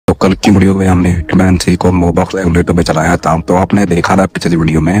कल की वीडियो में हमने हिटमैन 3 को मोबॉक्स एमुलेटर में चलाया था। तो आपने देखा था पिछली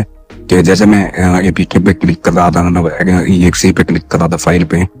वीडियो में कि जैसे मैं एपीके पे क्लिक कर रहा था, EXE पे क्लिक कर रहा था फाइल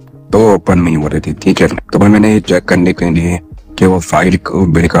पे, तो ओपन नहीं हो रही थी। ठीक है, तो मैंने चेक करने के लिए कि वो फाइल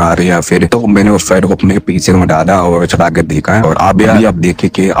बेकार है या फिर, तो मैंने उस फाइल को अपने पीसी में डाला और चला कर देखा है। और अभी आप देखिए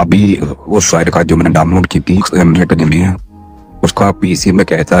कि अभी उस फाइल का जो मैंने डाउनलोड की थी एमुलेटर के लिए, उसका पीसी में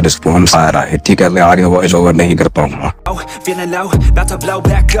कैसा रिस्पॉन्स आ रहा है। ठीक है, मैं आगे वॉइस ओवर नहीं कर पाऊंगा। Feeling low, about to blow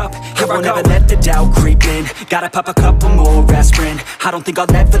back up. I won't ever let the doubt creep in. Gotta pop a couple more aspirin. I don't think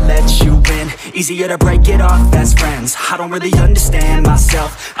I'll ever let you in. Easier to break it off best friends. I don't really understand myself.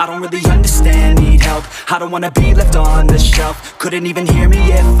 I don't really understand, need help. I don't wanna be left on the shelf. Couldn't even hear me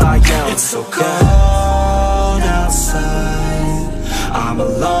if I yelled. It's so cold outside, I'm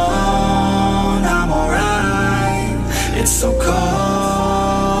alone, I'm alright. It's so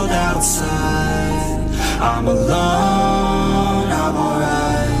cold outside, I'm alone, I'm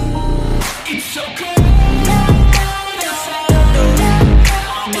alright. It's so cold outside,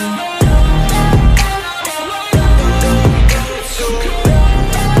 I'm alone, it's so cold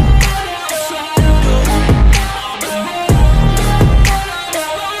outside, I'm alone,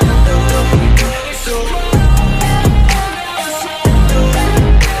 it's so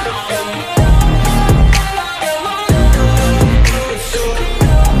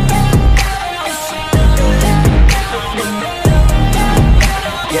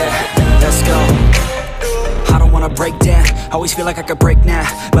break down, always feel like I could break now,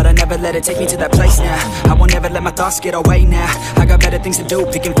 but I never let it take me to that place now. I won't ever let my thoughts get away now. I got better things to do,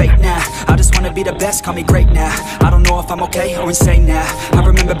 picking fate now. I just wanna be the best, call me great now. I don't know if I'm okay or insane now. I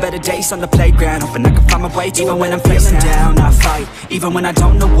remember better days on the playground, hoping I can find my way even when I'm feeling down. I fight, even when I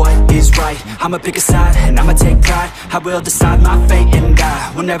don't know what is right. I'ma pick a side, and I'ma take pride. I will decide my fate and I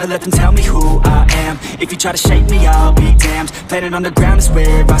will never let them tell me who I am. If you try to shape me, I'll be damned. Planet on the ground is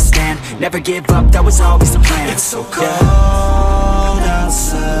where I stand. Never give up, that was always the plan. It's so cold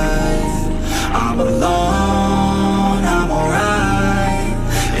outside, I'm alone, I'm alright.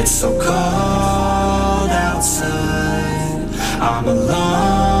 It's so cold outside, I'm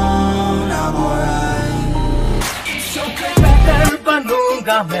alone, I'm alright. It's so cold. बेहतर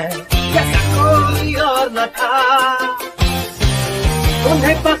बनूंगा मैं जैसा कोई और न था,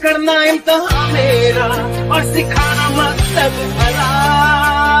 उन्हें पकड़ना इम्तिहान मेरा और सिखाना मकसद भला।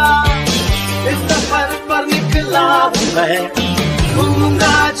 इस सफर पर निकला हूँ मैं,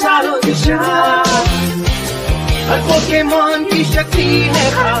 घूमूंगा चारों दिशा। हर पोकेमॉन की शक्ति है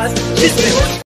खास, जिसमें